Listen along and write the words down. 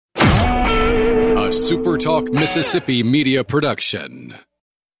SuperTalk Mississippi media production.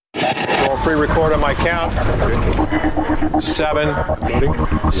 I'll pre-record on my count.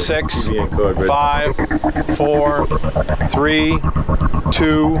 7, 6, 5, 4, 3,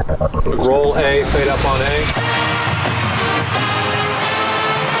 2. Roll A, fade up on A.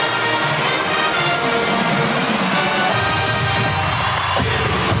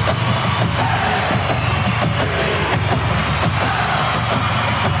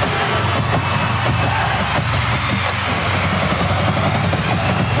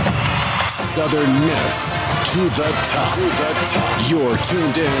 Southern Miss to the top. You're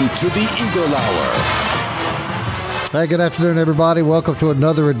tuned in to the Eagle Hour. Hey, good afternoon, everybody. Welcome to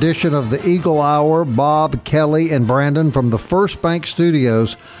another edition of the Eagle Hour. Bob, Kelly, and Brandon from the First Bank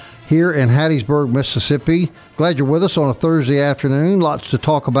Studios here in Hattiesburg, Mississippi. Glad you're with us on a Thursday afternoon. Lots to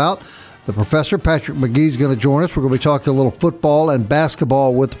talk about. The professor, Patrick McGee, is going to join us. We're going to be talking a little football and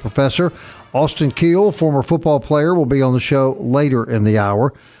basketball with the professor. Austin Keel, former football player, will be on the show later in the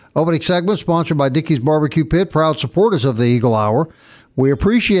hour. Opening segment sponsored by Dickey's Barbecue Pit, proud supporters of the Eagle Hour. We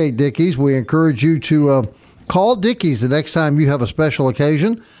appreciate Dickey's. We encourage you to call Dickey's the next time you have a special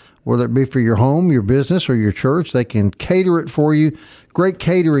occasion, whether it be for your home, your business, or your church. They can cater it for you. Great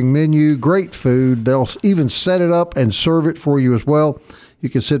catering menu, great food. They'll even set it up and serve it for you as well. You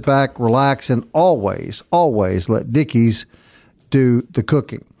can sit back, relax, and always let Dickey's do the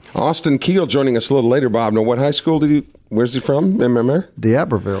cooking. Austin Keel joining us a little later, Bob. Now, what high school did you? Where's he from? Remember?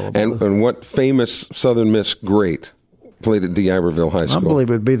 D'Iberville. And what famous Southern Miss great played at D'Iberville High School? I believe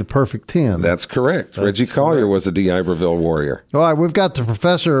it would be the perfect 10. That's correct. Reggie Collier was a D'Iberville Warrior. All right, we've got the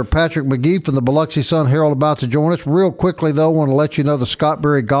professor, Patrick McGee from the Biloxi Sun-Herald about to join us. Real quickly, though, I want to let you know the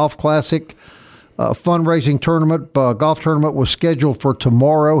Scottberry Golf Classic fundraising tournament, golf tournament was scheduled for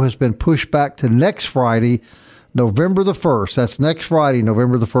tomorrow, has been pushed back to next Friday, November the 1st. That's next Friday,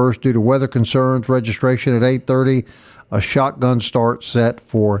 November the 1st, due to weather concerns. Registration at 8:30. A shotgun start set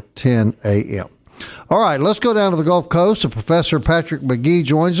for 10 a.m. All right, let's go down to the Gulf Coast. Professor Patrick McGee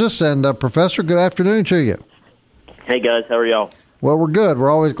joins us. And, Professor, good afternoon to you. Hey, guys. How are y'all? Well, we're good.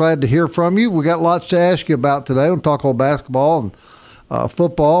 We're always glad to hear from you. We got lots to ask you about today. We'll talk a little basketball and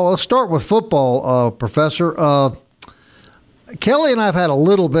football. Let's start with football, Professor. Kelly and I have had a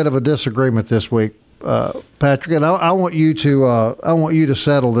little bit of a disagreement this week, Patrick, and I want you to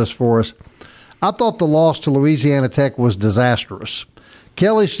settle this for us. I thought the loss to Louisiana Tech was disastrous.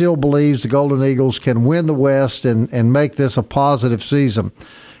 Kelly still believes the Golden Eagles can win the West and make this a positive season.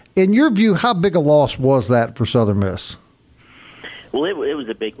 In your view, how big a loss was that for Southern Miss? Well, it was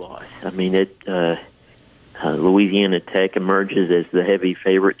a big loss. I mean, Louisiana Tech emerges as the heavy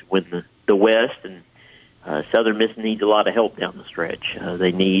favorite to win the West, and Southern Miss needs a lot of help down the stretch.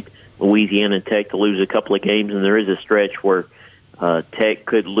 They need Louisiana Tech to lose a couple of games, and there is a stretch where Tech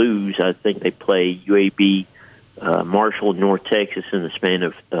could lose. I think they play UAB, Marshall, and North Texas in the span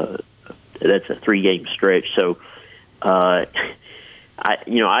of that's a 3-game stretch. So, I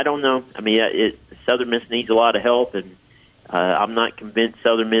don't know. I mean, Southern Miss needs a lot of help, and I'm not convinced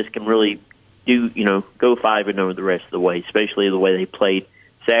Southern Miss can really go 5-0 the rest of the way, especially the way they played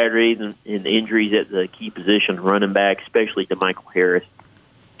Saturday and the injuries at the key position, running back, especially to Michael Harris.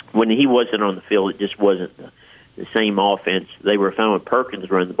 When he wasn't on the field, it just wasn't the same offense. They were fine with Perkins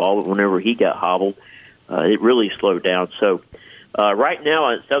running the ball, but whenever he got hobbled, it really slowed down. So right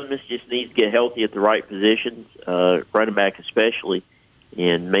now, Southern Miss just needs to get healthy at the right positions, running back especially,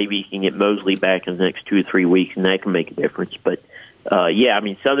 and maybe you can get Mosley back in the next 2 or 3 weeks, and that can make a difference. But,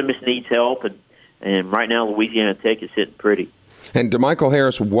 Southern Miss needs help, and right now Louisiana Tech is sitting pretty. And DeMichael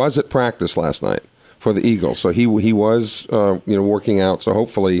Harris was at practice last night for the Eagles, so he was working out, so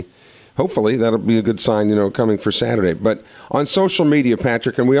hopefully that'll be a good sign, coming for Saturday. But on social media,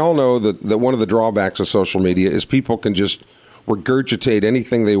 Patrick, and we all know that one of the drawbacks of social media is people can just regurgitate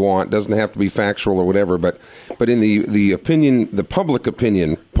anything they want. It doesn't have to be factual or whatever. But in the public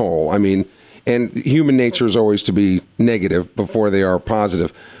opinion poll, and human nature is always to be negative before they are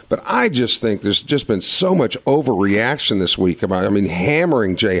positive. But I just think there's just been so much overreaction this week about,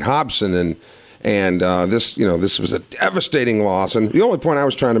 hammering Jay Hobson and this was a devastating loss. And the only point I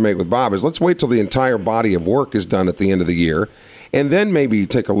was trying to make with Bob is let's wait till the entire body of work is done at the end of the year, and then maybe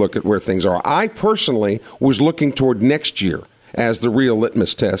take a look at where things are. I personally was looking toward next year as the real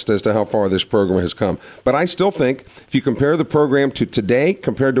litmus test as to how far this program has come. But I still think if you compare the program to today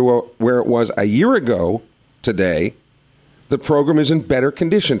compared to where it was a year ago today, the program is in better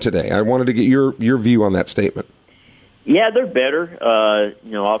condition today. I wanted to get your view on that statement. Yeah, they're better.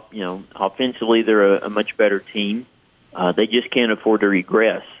 Offensively, they're a much better team. They just can't afford to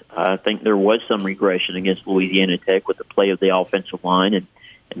regress. I think there was some regression against Louisiana Tech with the play of the offensive line,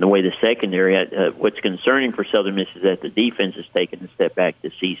 and the way the secondary. What's concerning for Southern Miss is that the defense has taken a step back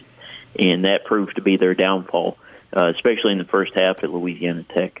this season, and that proves to be their downfall, especially in the first half at Louisiana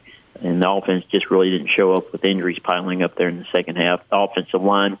Tech. And the offense just really didn't show up with injuries piling up there in the second half. The offensive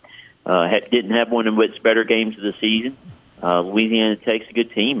line didn't have one of its better games of the season. Louisiana Tech's a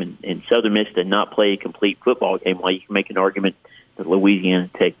good team, and Southern Miss did not play a complete football game, while you can make an argument that Louisiana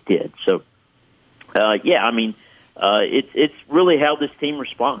Tech did. So, it's really how this team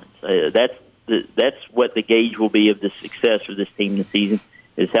responds. That's what the gauge will be of the success of this team this season,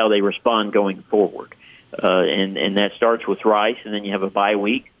 is how they respond going forward. And that starts with Rice, and then you have a bye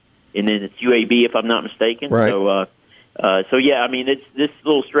week, and then it's UAB, if I'm not mistaken. Right. It's this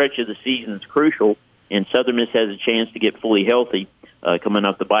little stretch of the season is crucial, and Southern Miss has a chance to get fully healthy coming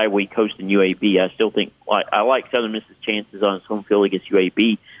up the bye week hosting UAB. I still think I like Southern Miss's chances on its home field against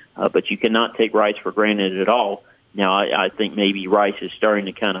UAB, but you cannot take Rice for granted at all. Now, I think maybe Rice is starting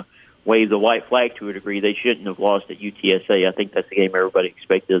to kind of wave the white flag to a degree. They shouldn't have lost at UTSA. I think that's the game everybody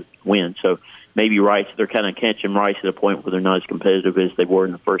expected to win. So maybe Rice, they're kind of catching Rice at a point where they're not as competitive as they were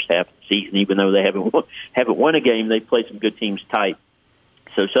in the first half of the season. Even though they haven't won a game, they've played some good teams tight.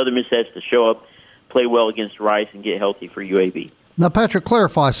 So Southern Miss has to show up, play well against Rice, and get healthy for UAB. Now, Patrick,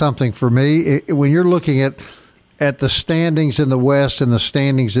 clarify something for me. When you're looking at the standings in the West and the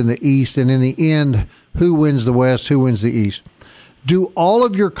standings in the East, and in the end, who wins the West, who wins the East, do all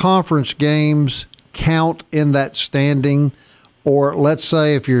of your conference games count in that standing? Or let's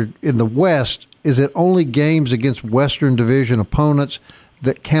say if you're in the West, is it only games against Western Division opponents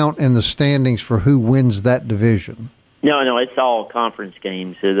that count in the standings for who wins that division? No, it's all conference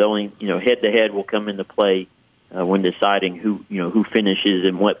games. So the only head-to-head will come into play when deciding who finishes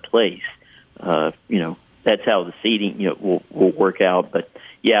in what place. That's how the seeding will work out. But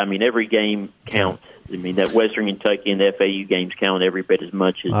yeah, every game counts. That Western Kentucky and the FAU games count every bit as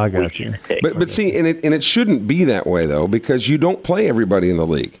much as Louisiana Tech. But see, and it shouldn't be that way though, because you don't play everybody in the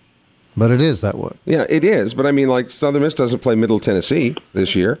league. But it is that way. Yeah, it is. But like Southern Miss doesn't play Middle Tennessee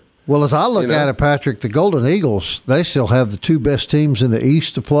this year. Well, as I look at it, Patrick, the Golden Eagles, they still have the two best teams in the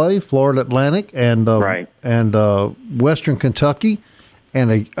East to play, Florida Atlantic and Western Kentucky,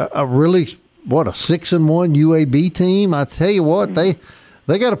 and a really, a 6-1 UAB team. I tell you what, they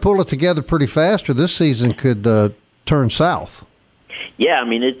got to pull it together pretty fast, or this season could turn south. Yeah,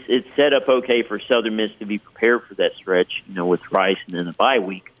 it's set up okay for Southern Miss to be prepared for that stretch, with Rice and then the bye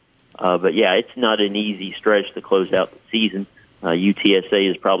week. But yeah, it's not an easy stretch to close out the season. UTSA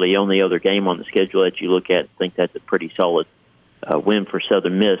is probably the only other game on the schedule that you look at and think that's a pretty solid win for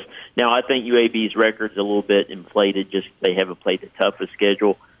Southern Miss. Now, I think UAB's record's a little bit inflated. Just they haven't played the toughest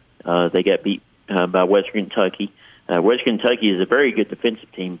schedule. They got beat by Western Kentucky. Western Kentucky is a very good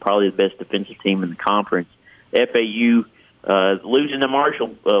defensive team, probably the best defensive team in the conference. FAU losing to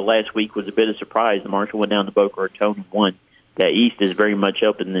Marshall last week was a bit of a surprise. Marshall went down to Boca Raton and won. That East is very much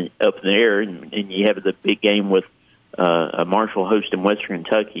up in the air, and you have the big game with Marshall hosting Western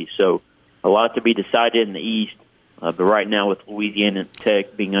Kentucky. So a lot to be decided in the East. But right now, with Louisiana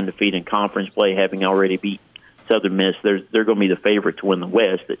Tech being undefeated in conference play, having already beat Southern Miss, they're going to be the favorite to win the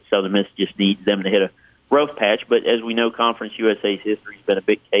West. That Southern Miss just needs them to hit a rough patch. But as we know, Conference USA's history has been a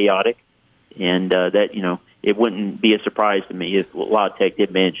bit chaotic, and it wouldn't be a surprise to me if La Tech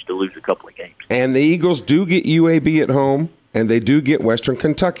did manage to lose a couple of games. And the Eagles do get UAB at home, and they do get Western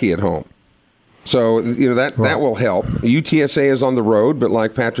Kentucky at home. So, that will help. UTSA is on the road, but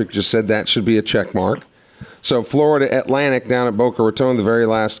like Patrick just said, that should be a check mark. So Florida Atlantic down at Boca Raton, the very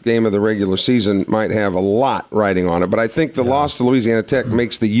last game of the regular season, might have a lot riding on it. But I think the loss to Louisiana Tech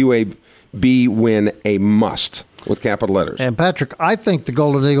makes the UAB win a must with capital letters. And, Patrick, I think the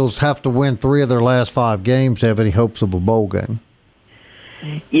Golden Eagles have to win 3 of their last 5 games to have any hopes of a bowl game.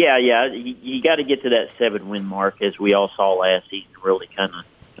 Yeah. You got to get to that 7-win mark, as we all saw last season, really kind of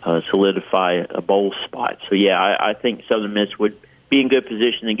solidify a bowl spot. So, yeah, I think Southern Miss would be in good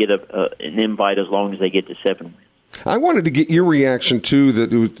position to get an invite as long as they get to 7 wins. I wanted to get your reaction, too,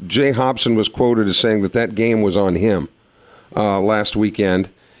 that Jay Hobson was quoted as saying that game was on him last weekend.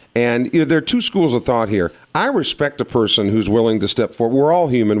 And there are 2 schools of thought here. I respect a person who's willing to step forward. We're all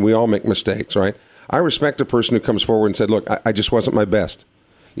human. We all make mistakes, right? I respect a person who comes forward and said, look, I just wasn't my best.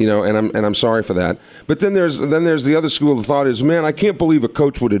 And I'm sorry for that. But then there's the other school of thought is, man, I can't believe a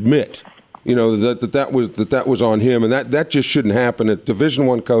coach would admit, that was on him, and that just shouldn't happen. A Division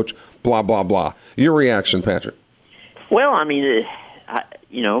I coach, blah blah blah. Your reaction, Patrick? Well,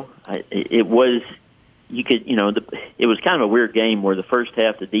 it was it was kind of a weird game where the first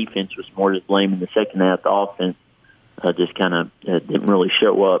half the defense was more to blame, and the second half the offense just kind of didn't really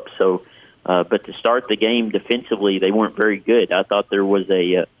show up. So But to start the game defensively, they weren't very good. I thought there was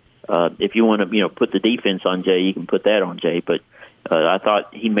if you want to put the defense on Jay, you can put that on Jay. But I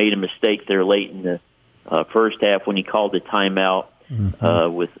thought he made a mistake there late in the first half when he called the timeout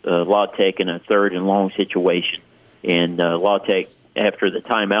with La Tech in a 3rd and long situation. And La Tech, after the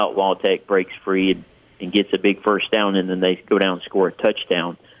timeout, La Tech breaks free and gets a big first down, and then they go down and score a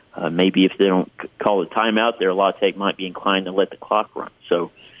touchdown. Maybe if they don't call a timeout there, La Tech might be inclined to let the clock run.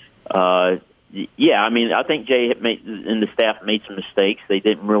 So, yeah, I mean, I think Jay and the staff made some mistakes. They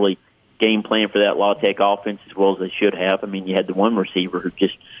didn't really game plan for that La Tech offense as well as they should have. I mean, you had the one receiver who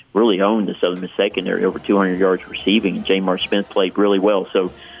just really owned the Southern Miss secondary, over 200 yards receiving, and Jamar Smith played really well.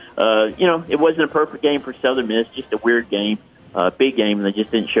 So, it wasn't a perfect game for Southern Miss, just a weird game, big game, and they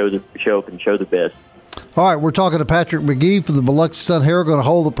just didn't show up and show the best. All right, we're talking to Patrick McGee from the Biloxi Sun-Herald. Going to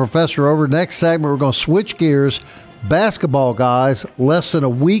hold the professor over. Next segment, we're going to switch gears. Basketball, guys, less than a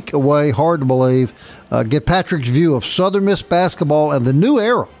week away. Hard to believe. Get Patrick's view of Southern Miss basketball and the new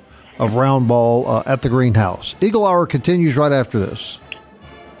era of round ball at the Greenhouse. Eagle Hour continues right after this.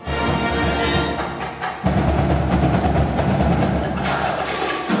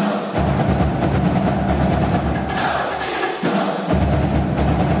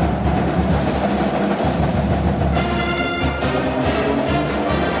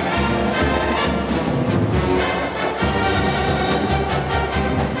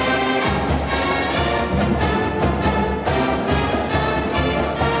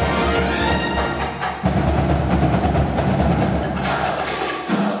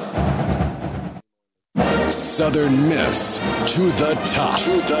 Southern Miss to the top.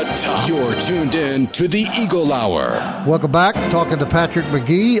 To the top. You're tuned in to the Eagle Hour. Welcome back. Talking to Patrick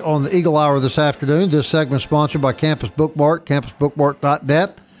McGee on the Eagle Hour this afternoon. This segment sponsored by Campus Bookmart,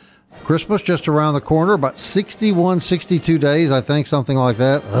 campusbookmart.net. Christmas just around the corner, about 62 days, I think, something like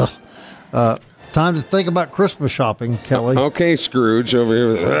that. Time to think about Christmas shopping, Kelly. Okay, Scrooge over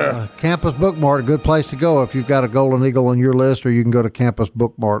here. Campus Bookmart, a good place to go if you've got a Golden Eagle on your list, or you can go to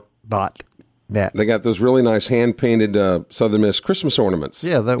campusbookmart.net. They got those really nice hand-painted Southern Miss Christmas ornaments.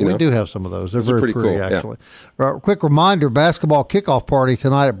 Yeah, we do have some of those. They're very pretty, cool, actually. Yeah. Quick reminder, basketball kickoff party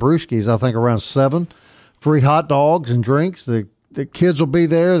tonight at Brewski's, I think around 7. Free hot dogs and drinks. The kids will be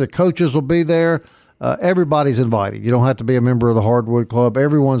there. The coaches will be there. Everybody's invited. You don't have to be a member of the Hardwood Club.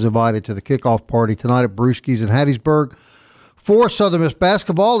 Everyone's invited to the kickoff party tonight at Brewski's in Hattiesburg for Southern Miss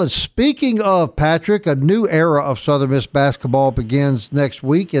basketball. And speaking of, Patrick, a new era of Southern Miss basketball begins next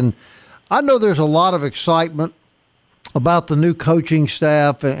week, and I know there's a lot of excitement about the new coaching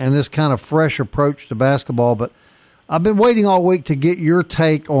staff and this kind of fresh approach to basketball, but I've been waiting all week to get your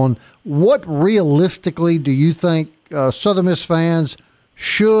take on what realistically do you think Southern Miss fans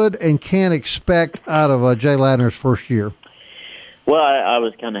should and can expect out of Jay Ladner's first year? Well, I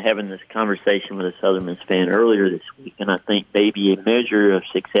was kind of having this conversation with a Southern Miss fan earlier this week, and I think maybe a measure of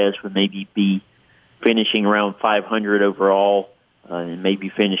success would maybe be finishing around 500 overall, and maybe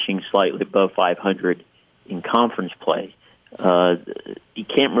finishing slightly above 500 in conference play. You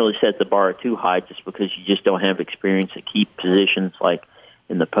can't really set the bar too high just because you just don't have experience at key positions like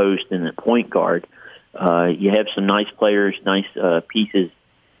in the post and the point guard. You have some nice players, nice pieces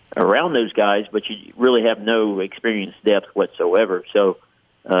around those guys, but you really have no experience depth whatsoever. So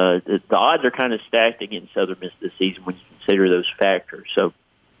the odds are kind of stacked against Southern Miss this season when you consider those factors. So,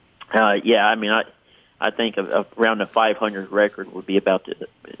 I think around a 500 record would be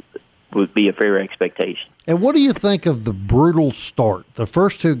a fair expectation. And what do you think of the brutal start? The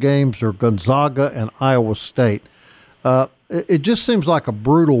first 2 games are Gonzaga and Iowa State. It just seems like a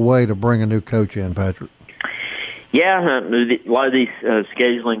brutal way to bring a new coach in, Patrick. Yeah, a lot of these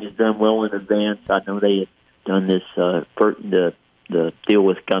scheduling is done well in advance. I know they had done this the deal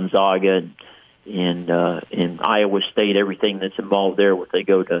with Gonzaga and Iowa State, everything that's involved there, where they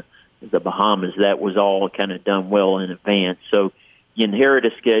go to the Bahamas. That was all kind of done well in advance. So you inherit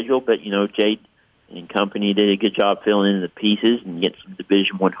a schedule, but, Jade and company did a good job filling in the pieces and get some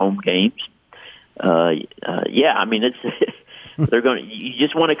Division I home games. It's they're going. You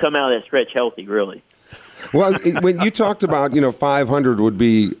just want to come out of that stretch healthy, really. Well, when you talked about 500 would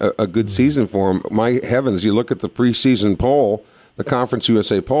be a good season for them, my heavens, you look at the preseason poll, the Conference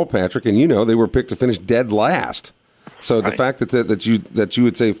USA poll, Patrick, and they were picked to finish dead last. So the fact that you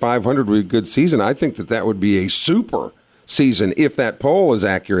would say 500 would be a good season, I think that would be a super season if that poll is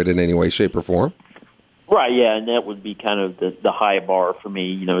accurate in any way, shape, or form. Right, yeah, and that would be kind of the high bar for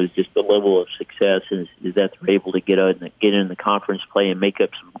me. Is just the level of success is that they're able to get in the conference play and make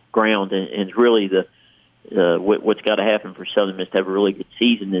up some ground, and it's really what's got to happen for Southern Miss to have a really good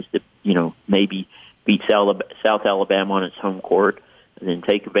season is to maybe beat South Alabama on its home court, and then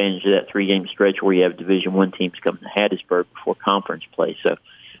take advantage of that 3-game stretch where you have Division I teams coming to Hattiesburg before conference play. So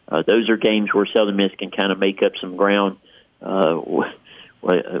those are games where Southern Miss can kind of make up some ground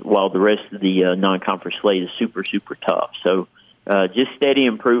while the rest of the non-conference slate is super, super tough. So just steady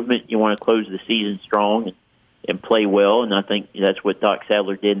improvement. You want to close the season strong and play well, and I think that's what Doc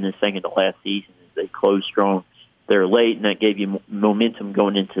Sadler did in the second to last season. Is they closed strong there late, and that gave you momentum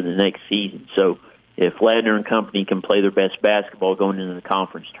going into the next season. So if Ladner and company can play their best basketball going into the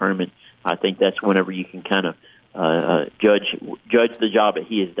conference tournament, I think that's whenever you can kind of judge the job that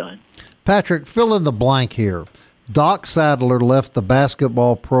he has done. Patrick, fill in the blank here. Doc Sadler left the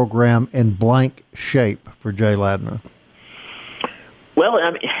basketball program in blank shape for Jay Ladner. Well,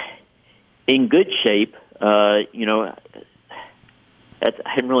 I mean, in good shape. I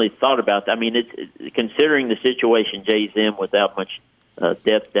hadn't really thought about that. I mean, it's considering the situation Jay's in without much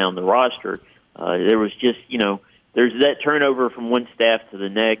depth down the roster. There was just, there's that turnover from one staff to the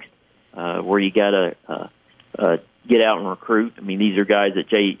next where you got to get out and recruit. I mean, these are guys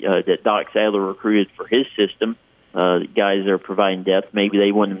that Doc Sadler recruited for his system. Guys that are providing depth. Maybe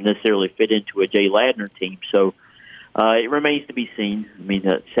they wouldn't necessarily fit into a Jay Ladner team. So it remains to be seen. I mean,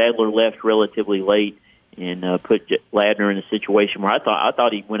 Sadler left relatively late and put Ladner in a situation where I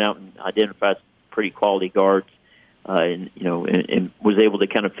thought he went out and identified some pretty quality guards, and was able to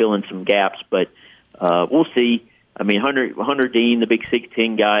kind of fill in some gaps. But we'll see. I mean, Hunter Dean, the big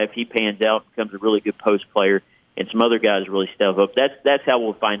 6'10" guy, if he pans out, becomes a really good post player, and some other guys really step up. That's how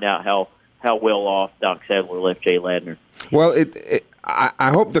we'll find out how well off Doc Sadler left Jay Ladner. Well,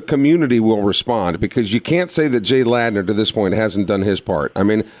 I hope the community will respond, because you can't say that Jay Ladner to this point hasn't done his part. I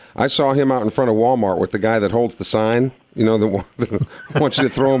mean, I saw him out in front of Walmart with the guy that holds the sign, that wants you to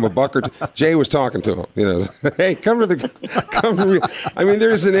throw him a buck or two. Jay was talking to him, hey, come to me. I mean,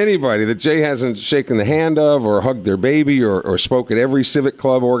 there isn't anybody that Jay hasn't shaken the hand of or hugged their baby or spoke at every civic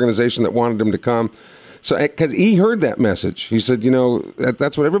club organization that wanted him to come. So, because he heard that message. He said,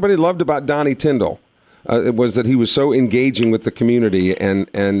 that's what everybody loved about Donnie Tyndall. It was that he was so engaging with the community,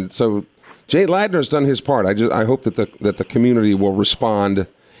 and so Jay Ladner's done his part. I hope that the community will respond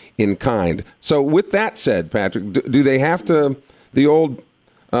in kind. So with that said, Patrick, do they have to the old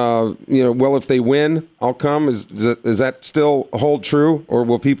well, if they win, I'll come? Is that still hold true, or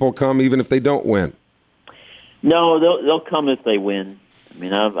will people come even if they don't win? No, they'll come if they win. I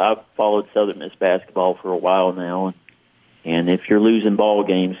mean, I've followed Southern Miss basketball for a while now, and if you're losing ball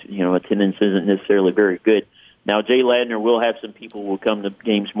games, attendance isn't necessarily very good. Now, Jay Ladner will have some people who will come to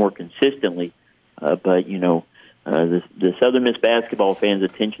games more consistently, but the Southern Miss basketball fans'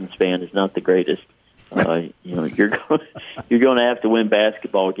 attention span is not the greatest. You're going to have to win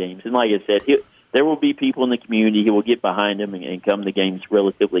basketball games, and like I said, there will be people in the community who will get behind him and come to games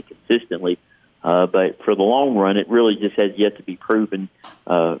relatively consistently. But for the long run, it really just has yet to be proven.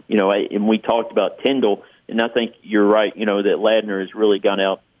 And we talked about Tyndall, and I think you're right, that Ladner has really gone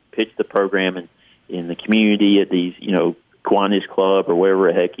out, pitched the program in the community at these, Kiwanis Club or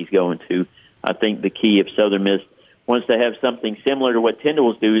wherever the heck he's going to. I think the key if Southern Miss wants to have something similar to what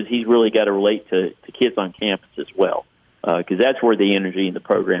Tyndall's do is he's really got to relate to kids on campus as well, because that's where the energy in the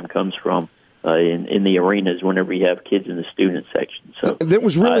program comes from in the arenas whenever you have kids in the student section. So that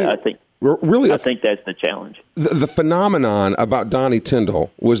was really, I think that's the challenge. The phenomenon about Donnie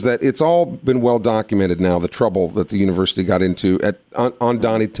Tyndall was that it's all been well documented now, the trouble that the university got into on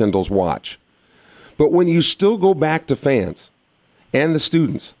Donnie Tyndall's watch. But when you still go back to fans and the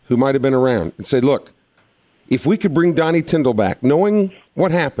students who might have been around and say, look, if we could bring Donnie Tyndall back, knowing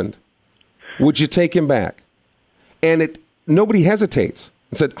what happened, would you take him back? And nobody hesitates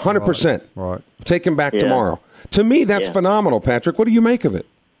and said, 100%. Right. Take him back tomorrow. To me, that's phenomenal, Patrick. What do you make of it?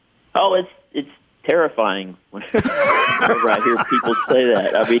 Oh, it's terrifying whenever I hear people say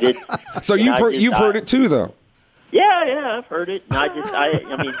that. I mean, so you've heard it too, though. Yeah, I've heard it. And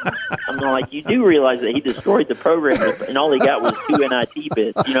I'm like, you do realize that he destroyed the program, and all he got was 2 NIT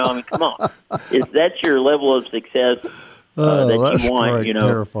bids. Come on. If that's your level of success that you want, great.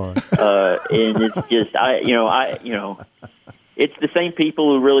 Terrifying. And it's just, it's the same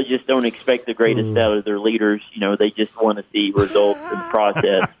people who really just don't expect the greatest out of their leaders. They just want to see results in the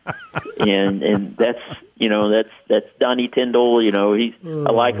process, and that's Donnie Tyndall. He's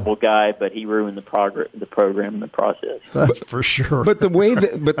a likable guy, but he ruined the program in the process. That's for sure. But the way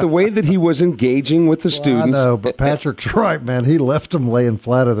that he was engaging with the students, I know. But Patrick's right, man. He left them laying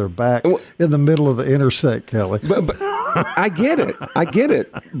flat on their back in the middle of the intersect, Kelly. But I get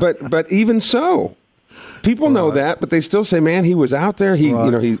it. But even so. People know that, but they still say, "Man, he was out there.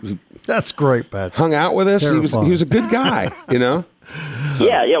 He that's great, Patrick. Hung out with us. Terrifying. He was a good guy, So.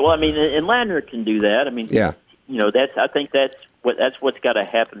 Yeah. Well, and Ladner can do that. I think that's that's what's got to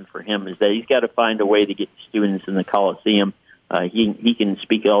happen for him, is that he's got to find a way to get students in the Coliseum. He can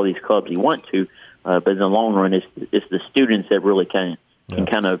speak at all these clubs he wants to, but in the long run, it's the students that really can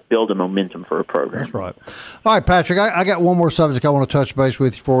kind of build a momentum for a program. That's right. All right, Patrick, I got one more subject I want to touch base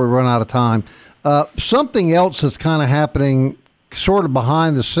with before we run out of time. Something else that's kind of happening sort of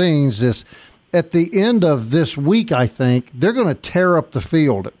behind the scenes is at the end of this week, I think, they're going to tear up the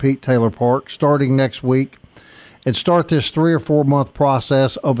field at Pete Taylor Park starting next week and start this 3 or 4 month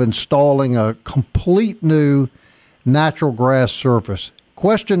process of installing a complete new natural grass surface.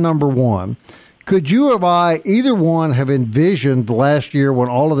 Question number one. Could you or I, either one, have envisioned last year when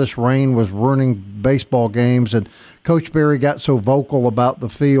all of this rain was ruining baseball games and Coach Berry got so vocal about the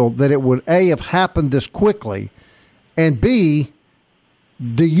field that it would, A, have happened this quickly, and B,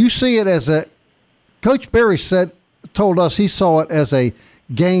 do you see it as Coach Berry told us he saw it as a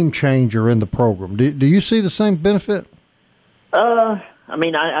game changer in the program. Do you see the same benefit?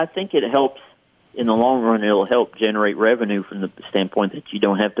 I think it helps. In the long run, it'll help generate revenue from the standpoint that you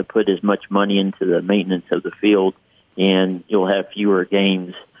don't have to put as much money into the maintenance of the field, and you'll have fewer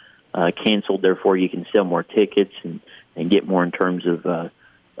games canceled. Therefore, you can sell more tickets and get more in terms of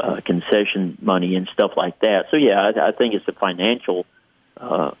concession money and stuff like that. So, yeah, I think it's a financial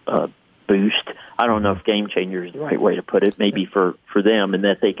boost. I don't know if game changer is the right way to put it, maybe for them, and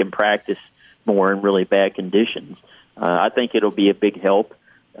that they can practice more in really bad conditions. I think it'll be a big help.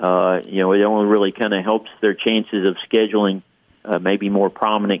 It only really kind of helps their chances of scheduling maybe more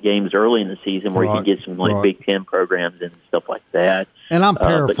prominent games early in the season where you can get some Big Ten programs and stuff like that. And I'm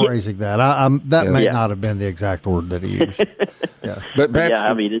paraphrasing that. That may not have been the exact word that he used. Yeah. But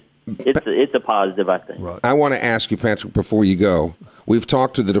it's a positive, I think. Right. I want to ask you, Patrick, before you go, we've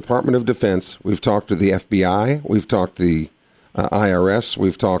talked to the Department of Defense, we've talked to the FBI, we've talked to the IRS,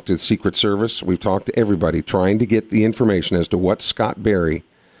 we've talked to the Secret Service, we've talked to everybody trying to get the information as to what Scott Berry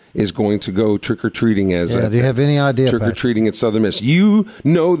is going to go trick-or-treating as do you have any idea, trick-or-treating at Southern Miss. You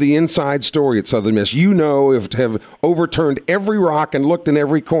know the inside story at Southern Miss. You know have overturned every rock and looked in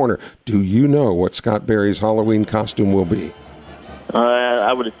every corner. Do you know what Scott Berry's Halloween costume will be?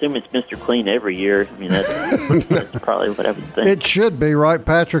 I would assume it's Mr. Clean every year. I mean, that's probably what I would think. It should be, right,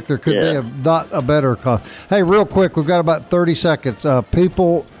 Patrick? There could be not a better cost. Hey, real quick, we've got about 30 seconds.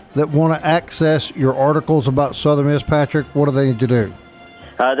 People that want to access your articles about Southern Miss, Patrick, what do they need to do?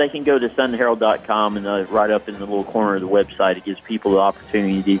 They can go to sunherald.com, and right up in the little corner of the website, it gives people the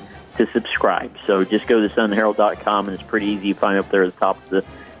opportunity to subscribe. So just go to sunherald.com, and it's pretty easy to find up there at the top of the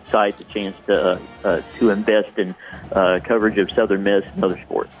site the chance to invest in coverage of Southern Miss and other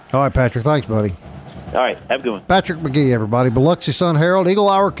sports. All right, Patrick. Thanks, buddy. All right. Have a good one. Patrick McGee, everybody. Biloxi Sun-Herald. Eagle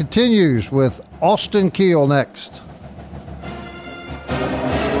Hour continues with Austin Keel next.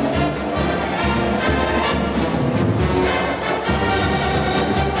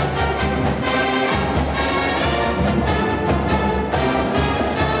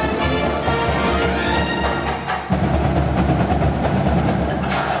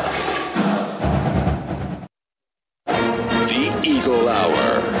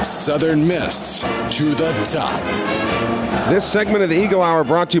 Southern Miss to the top. This segment of the Eagle Hour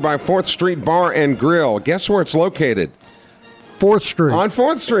brought to you by 4th Street Bar and Grill. Guess where it's located? 4th Street. On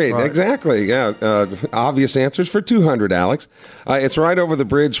 4th Street, right. Exactly. Yeah, obvious answers for 200, Alex. It's right over the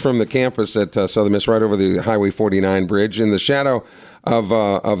bridge from the campus at Southern Miss, right over the Highway 49 bridge, in the shadow of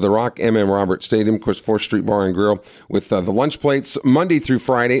the Rock M.M. Roberts Stadium. Of course, 4th Street Bar and Grill with the lunch plates Monday through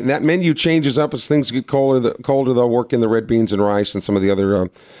Friday. And that menu changes up as things get colder. They'll work in the red beans and rice and some of the other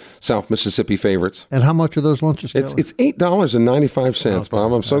South Mississippi favorites. And how much are those lunches? It's $8.95,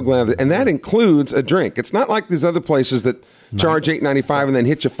 Bob. I'm so glad and that includes a drink. It's not like these other places that charge $8.95 and then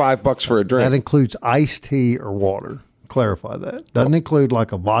hit you $5 for a drink. That includes iced tea or water. Clarify that. Doesn't include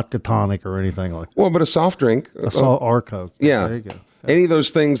like a vodka tonic or anything like that. Well, but a soft drink. Or Coke. Yeah. There you go. Any of those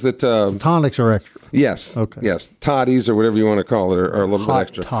things that... tonics are extra. Yes. Okay. Yes. Toddies or whatever you want to call it are a little bit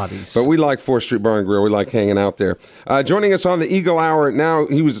extra. Toddies. But we like 4th Street Bar and Grill. We like hanging out there. Joining us on the Eagle Hour now,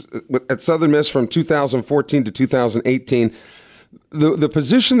 he was at Southern Miss from 2014 to 2018. The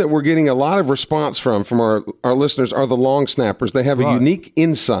position that we're getting a lot of response from our listeners are the long snappers. They have a unique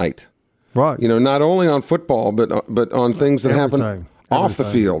insight. Right. Not only on football, but on things that happen off the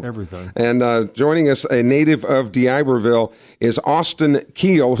field. Everything. And joining us, a native of D'Iberville, is Austin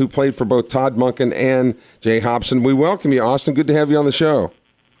Keel, who played for both Todd Monken and Jay Hobson. We welcome you, Austin. Good to have you on the show.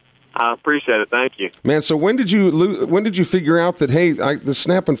 I appreciate it. Thank you. Man, so when did you figure out that, hey, the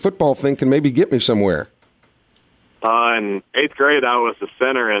snapping football thing can maybe get me somewhere? In 8th grade, I was the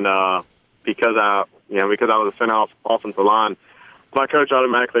center, and because I was a center off offensive line, my coach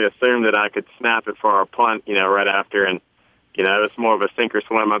automatically assumed that I could snap it for our punt, right after. And it's more of a sink or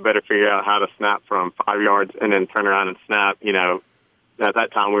swim. I better figure out how to snap from 5 yards and then turn around and snap. At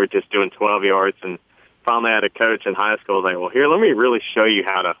that time we were just doing 12 yards, and finally I had a coach in high school like, well, here, let me really show you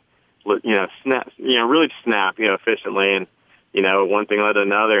how to, snap, really snap, efficiently. And, one thing led to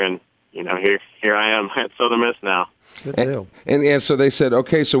another, and, here I am at Southern Miss now. Good deal. And so they said,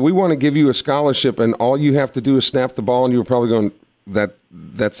 okay, so we want to give you a scholarship, and all you have to do is snap the ball, and you were probably going,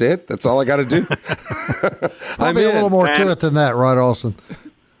 that's it? That's all I got to do? Probably a little more to it than that, right, Austin?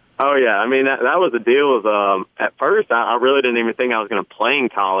 Oh, yeah. I mean, that was the deal. At first, I really didn't even think I was going to play in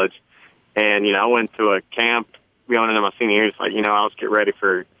college. And, I went to a camp going into my senior year. It's like, I was getting ready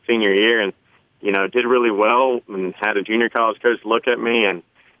for senior year and, did really well and had a junior college coach look at me and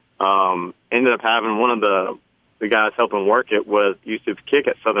ended up having one of the guys helping work it used to kick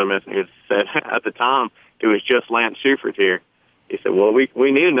at Southern Miss. And he said at the time it was just Lance Schufert here. He said, well,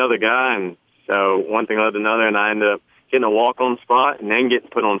 we need another guy. And so one thing led to another, and I ended up getting a walk-on spot and then getting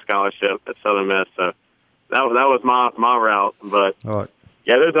put on scholarship at Southern Miss. So that was my route. But,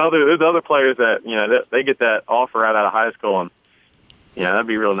 yeah, there's other players that, they get that offer right out of high school, and, that'd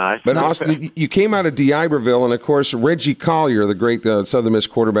be real nice. But, Austin, you came out of D'Iberville, and, of course, Reggie Collier, the great Southern Miss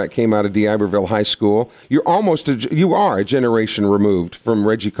quarterback, came out of D'Iberville High School. You are a generation removed from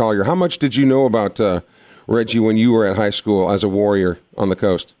Reggie Collier. How much did you know about Reggie when you were at high school as a Warrior on the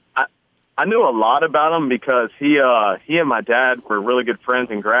coast? I knew a lot about him because he and my dad were really good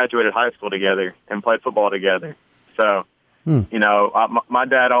friends and graduated high school together and played football together. So, my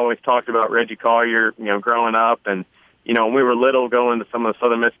dad always talked about Reggie Collier, growing up, and when we were little, going to some of the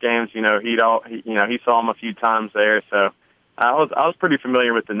Southern Miss games, he saw him a few times there. So, I was pretty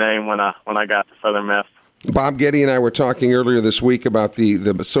familiar with the name when I got to Southern Miss. Bob Getty and I were talking earlier this week about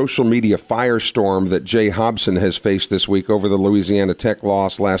the social media firestorm that Jay Hobson has faced this week over the Louisiana Tech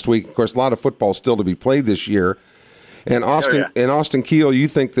loss last week. Of course, a lot of football still to be played this year. And Austin Keel, you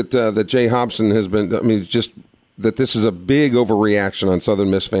think that Jay Hobson has been, just that this is a big overreaction on Southern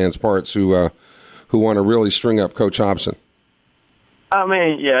Miss fans' parts who want to really string up Coach Hobson? I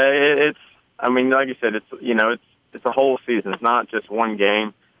mean, yeah, like you said, it's a whole season. It's not just one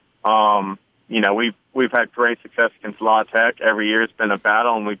game. We've had great success against La Tech. Every year it's been a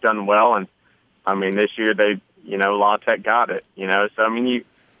battle, and we've done well. And, this year La Tech got it, So, you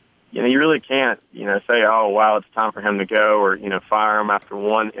really can't, say, oh, wow, it's time for him to go or, fire him after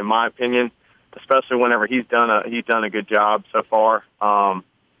one, in my opinion, especially whenever he's done a good job so far.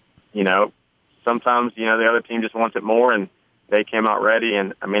 Sometimes, the other team just wants it more, and they came out ready,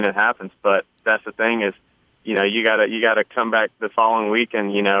 and, it happens. But that's the thing is, you gotta come back the following week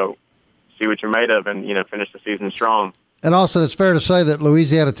and, see what you're made of and, finish the season strong. And also, it's fair to say that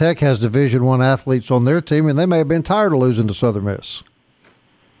Louisiana Tech has Division I athletes on their team, and they may have been tired of losing to Southern Miss.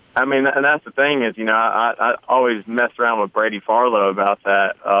 And that's the thing is, I always mess around with Brady Farlow about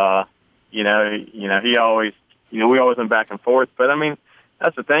that. He always, we always went back and forth. But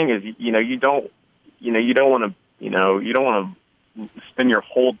that's the thing is, you don't want to spend your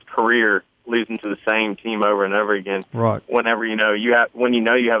whole career losing to the same team over and over again. Right. Whenever you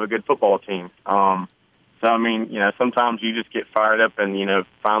have a good football team. Sometimes you just get fired up and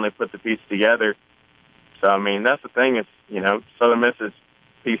finally put the pieces together. So that's the thing is Southern Miss is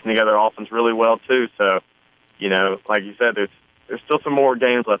piecing together offense really well too. So like you said, there's still some more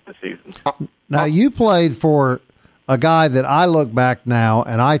games left this season. Now you played for a guy that I look back now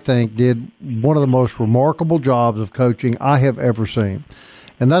and I think did one of the most remarkable jobs of coaching I have ever seen.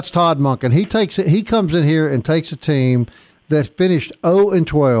 And that's Todd Monken. He comes in here and takes a team that finished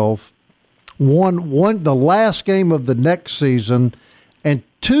 0-12, won the last game of the next season, and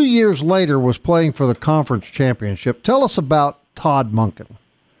 2 years later was playing for the conference championship. Tell us about Todd Monken.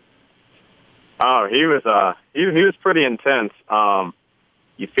 Oh, he was pretty intense.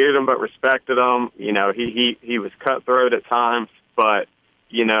 You feared him but respected him. He was cutthroat at times, but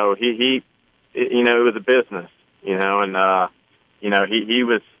it was a business.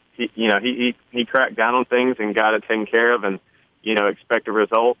 He cracked down on things and got it taken care of, and expected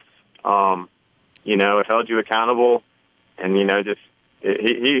results. It held you accountable, and he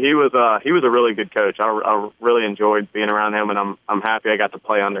was a really good coach. I really enjoyed being around him, and I'm happy I got to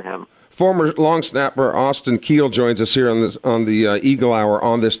play under him. Former long snapper Austin Keel joins us here on the Eagle Hour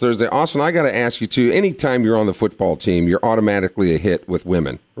on this Thursday. Austin, I got to ask you too. Anytime you're on the football team, you're automatically a hit with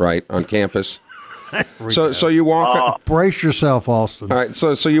women, right, on campus. So you walk. Brace yourself, Austin. All right.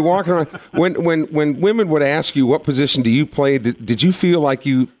 So you walk around. When women would ask you what position do you play, did you feel like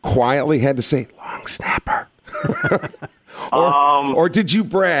you quietly had to say long snapper, or did you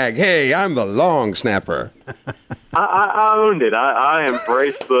brag? Hey, I'm the long snapper. I owned it. I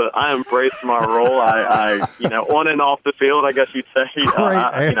embraced my role. I on and off the field, I guess you'd say.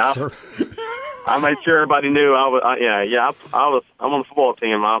 Great answer. I made sure everybody knew I'm on the football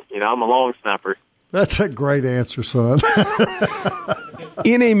team. I'm a long snapper. That's a great answer, son.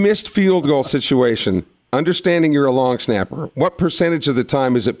 In a missed field goal situation, understanding you're a long snapper, what percentage of the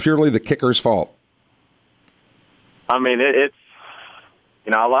time is it purely the kicker's fault? I mean, it's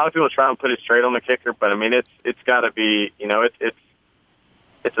a lot of people try and put it straight on the kicker, but I mean, it's got to be,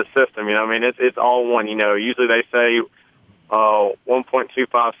 it's a system. It's all one. Usually they say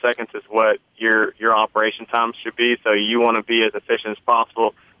 1.25 seconds is what your operation time should be. So you want to be as efficient as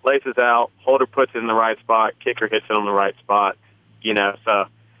possible. Laces out, holder puts it in the right spot, kicker hits it on the right spot. So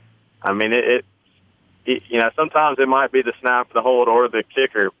I mean, sometimes it might be the snap, the hold, or the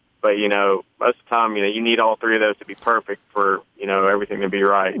kicker. But, most of the time, you need all three of those to be perfect for, everything to be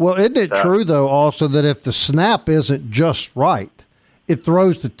right. Well, isn't it true, though, also that if the snap isn't just right, it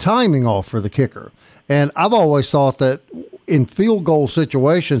throws the timing off for the kicker? And I've always thought that in field goal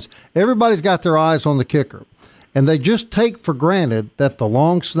situations, everybody's got their eyes on the kicker. And they just take for granted that the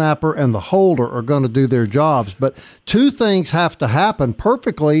long snapper and the holder are going to do their jobs. But two things have to happen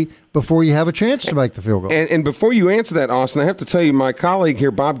perfectly before you have a chance to make the field goal. And before you answer that, Austin, I have to tell you, my colleague here,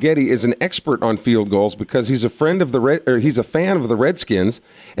 Bob Getty, is an expert on field goals because he's a fan of the Redskins,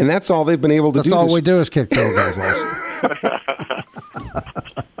 and that's all they've been able to do. That's all we do is kick field goals, Austin.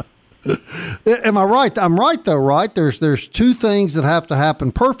 Am I right? I'm right, though, right? There's two things that have to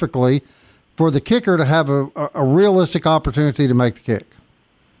happen perfectly for the kicker to have a realistic opportunity to make the kick.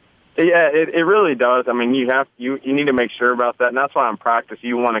 Yeah, it really does. I mean, you need to make sure about that, and that's why in practice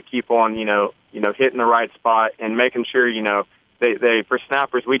you want to keep on, hitting the right spot and making sure, they for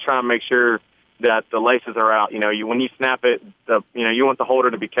snappers we try and make sure that the laces are out. When you snap it, you want the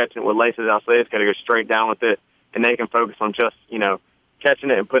holder to be catching it with laces out, so they just got to go straight down with it, and they can focus on just catching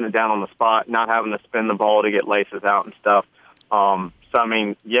it and putting it down on the spot, not having to spin the ball to get laces out and stuff. So, I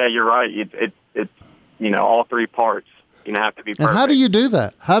mean, yeah, you're right. It's all three parts, have to be perfect. And how do you do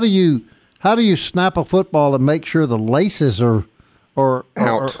that? How do you snap a football and make sure the laces are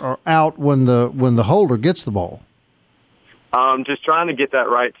out when the holder gets the ball? Just trying to get that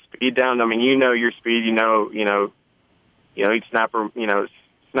right speed down. I mean, your speed, each snapper,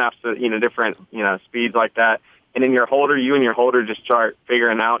 snaps at, different, speeds like that. And then you and your holder just start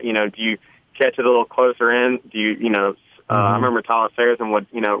figuring out, do you catch it a little closer in? Do you, I remember Tyler Saracen would,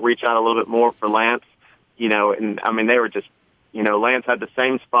 reach out a little bit more for Lance, and I mean, they were just, Lance had the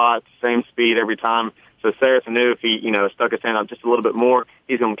same spot, same speed every time. So Saracen knew if he, stuck his hand out just a little bit more,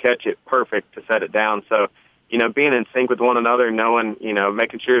 he's going to catch it perfect to set it down. So, being in sync with one another, knowing,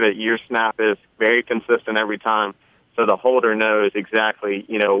 making sure that your snap is very consistent every time. So the holder knows exactly,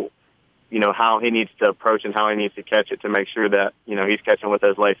 how he needs to approach and how he needs to catch it to make sure that, he's catching with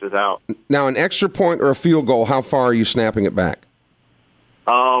those laces out. Now, an extra point or a field goal, how far are you snapping it back?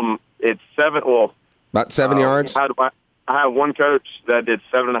 It's about 7 yards? I had one coach that did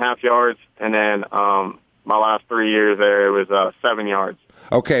 7.5 yards, and then my last 3 years there, it was 7 yards.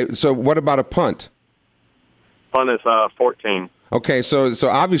 Okay, so what about a punt? Punt is 14. Okay, so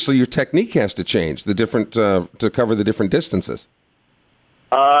obviously your technique has to change, the different to cover the different distances.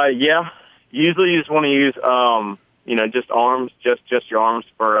 Yeah. Usually you just want to use, just arms, just your arms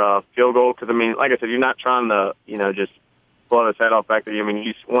for a field goal. Because, I mean, like I said, you're not trying to, just blow his head off back there. I mean,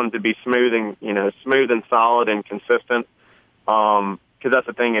 you just want it to be smooth and solid and consistent. Because that's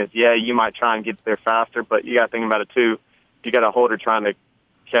the thing is, yeah, you might try and get there faster, but you got to think about it, too. You got a holder trying to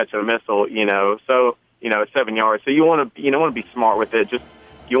catch a missile, So, 7 yards. So you want to be smart with it. Just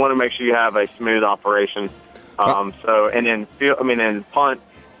you want to make sure you have a smooth operation. In punt,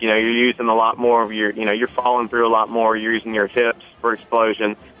 you're using a lot more of your, you're falling through a lot more. You're using your hips for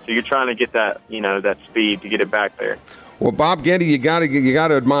explosion. So you're trying to get that, that speed to get it back there. Well, Bob Getty, you got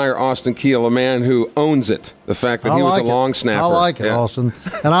to admire Austin Keele, a man who owns it. The fact that he was a long snapper. I like it, Austin.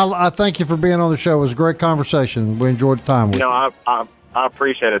 And I thank you for being on the show. It was a great conversation. We enjoyed the time with you. I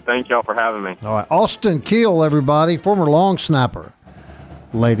appreciate it. Thank y'all for having me. All right, Austin Keele, everybody, former long snapper.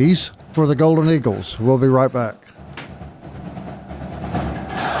 Ladies, for the Golden Eagles. We'll be right back.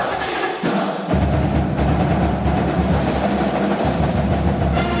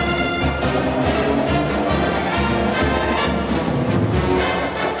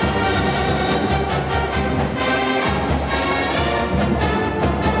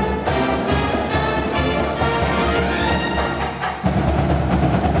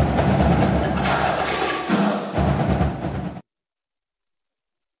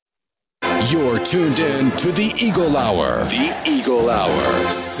 tuned in to the Eagle Hour. The Eagle Hour.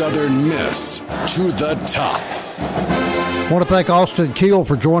 Southern Miss to the top. I want to thank Austin Keel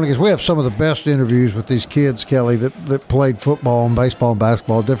for joining us. We have some of the best interviews with these kids, Kelly, that played football and baseball and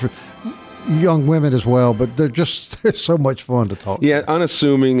basketball, different young women as well, but they're so much fun to talk to. Yeah,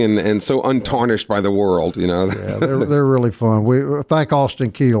 unassuming and so untarnished by the world, you know. Yeah, they're really fun. We thank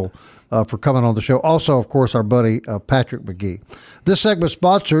Austin Keel for coming on the show. Also, of course, our buddy Patrick McGee. This segment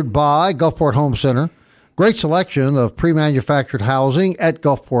sponsored by Gulfport Home Center. Great selection of pre-manufactured housing at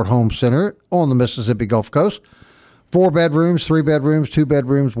Gulfport Home Center on the Mississippi Gulf Coast. 4 bedrooms, 3 bedrooms, 2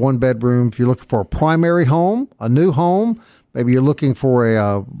 bedrooms, 1 bedroom. If you're looking for a primary home, a new home, maybe you're looking for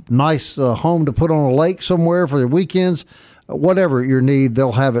a nice home to put on a lake somewhere for the weekends, whatever your need,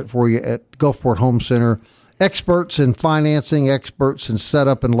 they'll have it for you at Gulfport Home Center. Experts in financing, experts in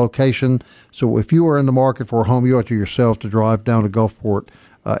setup and location. So if you are in the market for a home, you owe it to yourself to drive down to Gulfport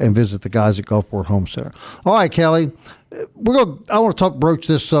and visit the guys at Gulfport Home Center. All right, Kelly, I want to broach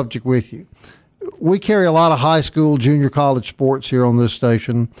this subject with you. We carry a lot of high school, junior college sports here on this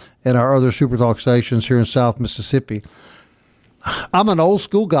station and our other Super Talk stations here in South Mississippi. I'm an old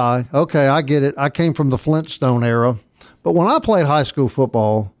school guy. Okay, I get it. I came from the Flintstone era. But when I played high school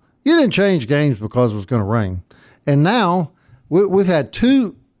football, you didn't change games because it was going to rain. And now we've had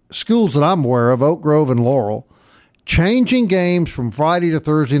 2 schools that I'm aware of, Oak Grove and Laurel, changing games from Friday to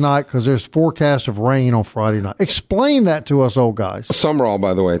Thursday night because there's forecast of rain on Friday night. Explain that to us old guys. Summerall,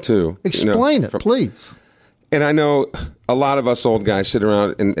 by the way, too. Explain it, please. And I know a lot of us old guys sit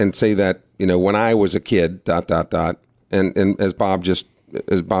around and say that, when I was a kid, ... And as Bob just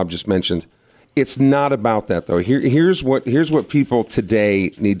mentioned, it's not about that though. Here's what people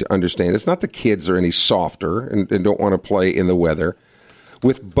today need to understand. It's not the kids are any softer and don't want to play in the weather.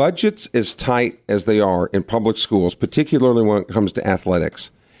 With budgets as tight as they are in public schools, particularly when it comes to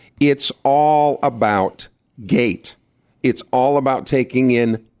athletics, it's all about gate. It's all about taking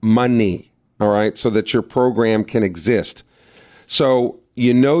in money, all right, so that your program can exist. So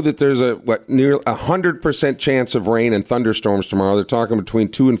you know that there's near 100% chance of rain and thunderstorms tomorrow. They're talking between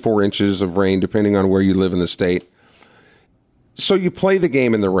 2 and 4 inches of rain, depending on where you live in the state. So you play the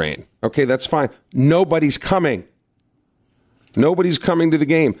game in the rain. Okay, that's fine. Nobody's coming. Nobody's coming to the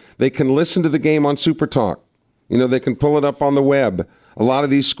game. They can listen to the game on Super Talk. They can pull it up on the web. A lot of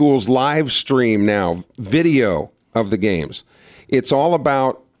these schools live stream now video of the games. It's all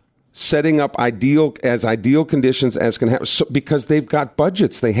about setting up ideal conditions as can happen, because they've got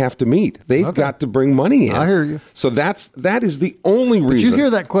budgets they have to meet. They've got to bring money in. I hear you. So that is the only reason. But you hear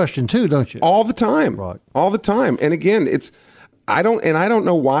that question too, don't you? All the time. Right. All the time. And again, I don't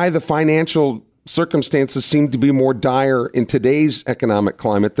know why the financial circumstances seem to be more dire in today's economic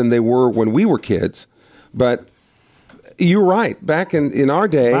climate than they were when we were kids. But you're right. Back in our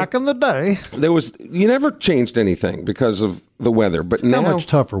day, back in the day, you never changed anything because of the weather. But now, how much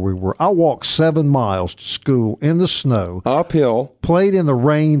tougher we were. I walked 7 miles to school in the snow, uphill, played in the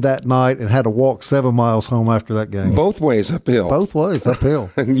rain that night, and had to walk 7 miles home after that game. Both ways uphill. Both ways uphill.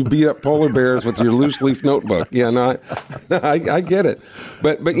 And you beat up polar bears with your loose leaf notebook. Yeah, no, I get it.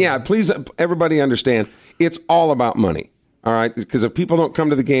 But yeah, please, everybody understand, it's all about money. All right, because if people don't come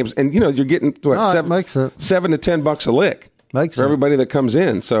to the games, and you're getting $7 to $10 a lick for everybody that comes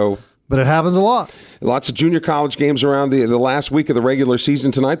in. So, but it happens a lot. Lots of junior college games around the last week of the regular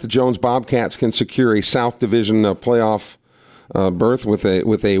season tonight. The Jones Bobcats can secure a South Division playoff berth with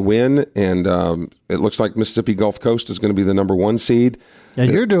a win, and it looks like Mississippi Gulf Coast is going to be the number 1 seed. And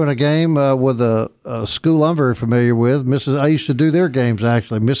you're doing a game with a school I'm very familiar with. I used to do their games,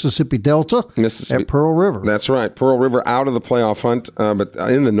 actually. Mississippi Delta at Pearl River. That's right. Pearl River out of the playoff hunt. But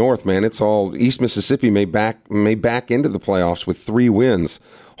in the north, man, it's all East Mississippi may back into the playoffs with 3 wins.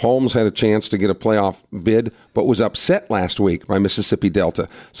 Holmes had a chance to get a playoff bid, but was upset last week by Mississippi Delta.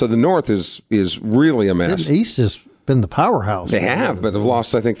 So the north is really a mess. The East has been the powerhouse. They have, but they've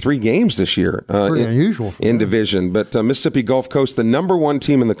lost, I think, 3 games this year. Pretty unusual in division. But Mississippi Gulf Coast, the number 1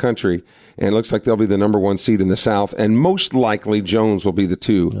 team in the country, and it looks like they'll be the number 1 seed in the South, and most likely Jones will be the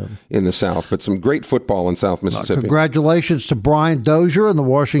 2 in the South. But some great football in South Mississippi. Congratulations to Brian Dozier and the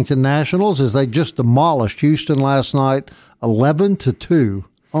Washington Nationals as they just demolished Houston last night, 11-2.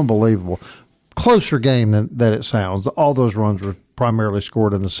 Unbelievable. Closer game than it sounds. All those runs were primarily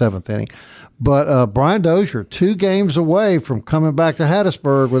scored in the 7th inning. But Brian Dozier, 2 games away from coming back to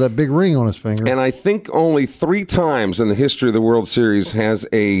Hattiesburg with that big ring on his finger. And I think only 3 times in the history of the World Series has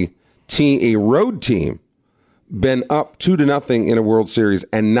a road team been up 2-0 in a World Series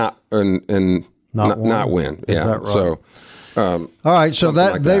and not win. Is Yeah. that right? So, all right. So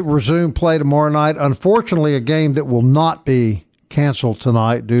they resume play tomorrow night. Unfortunately, a game that will not be canceled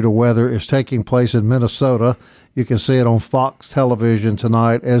tonight due to weather is taking place in Minnesota. You can see it on Fox television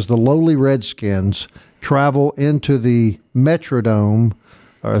tonight as the lowly Redskins travel into the Metrodome,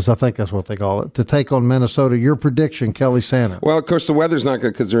 or as I think that's what they call it, to take on Minnesota. Your prediction, Kelly Santa? Well, of course, the weather's not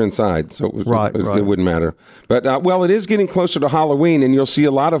good because they're inside, so it wouldn't matter. But, well, it is getting closer to Halloween, and you'll see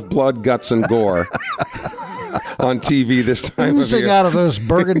a lot of blood, guts, and gore on TV this time of year. Out of those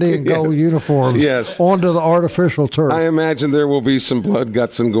burgundy and gold uniforms onto the artificial turf. I imagine there will be some blood,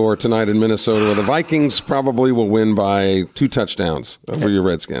 guts, and gore tonight in Minnesota, where the Vikings probably will win by 2 touchdowns over your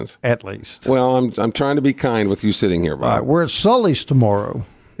Redskins. At least. Well, I'm trying to be kind with you sitting here, Bob. All right, we're at Sully's tomorrow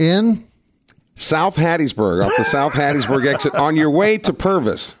in South Hattiesburg, off the South Hattiesburg exit, on your way to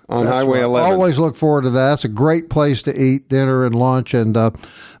Purvis on Highway 11. Always look forward to that. It's a great place to eat dinner and lunch, and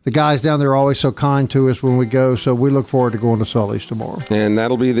the guys down there are always so kind to us when we go, so we look forward to going to Sully's tomorrow. And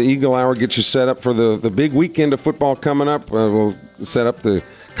that'll be the Eagle Hour, get you set up for the big weekend of football coming up. We'll set up the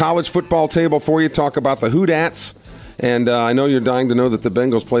college football table for you, talk about the Hoodats, and I know you're dying to know that the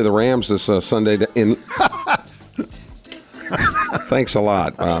Bengals play the Rams this Sunday in... Thanks a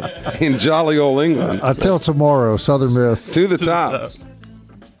lot, Bob. In jolly old England. Until tomorrow, Southern Miss. To the top.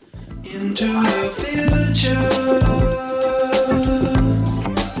 Into the future.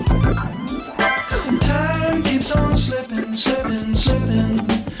 Time keeps on slipping, slipping, slipping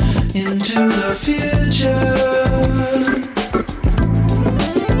into the future.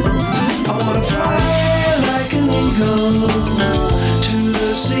 I wanna fly like an eagle to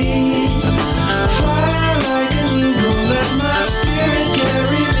the sea. Fly like an eagle, let my spirit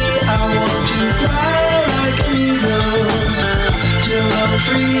carry me. I want to fly like an eagle till I'm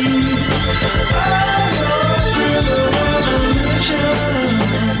free.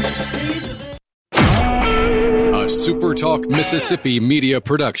 A SuperTalk Mississippi media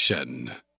production.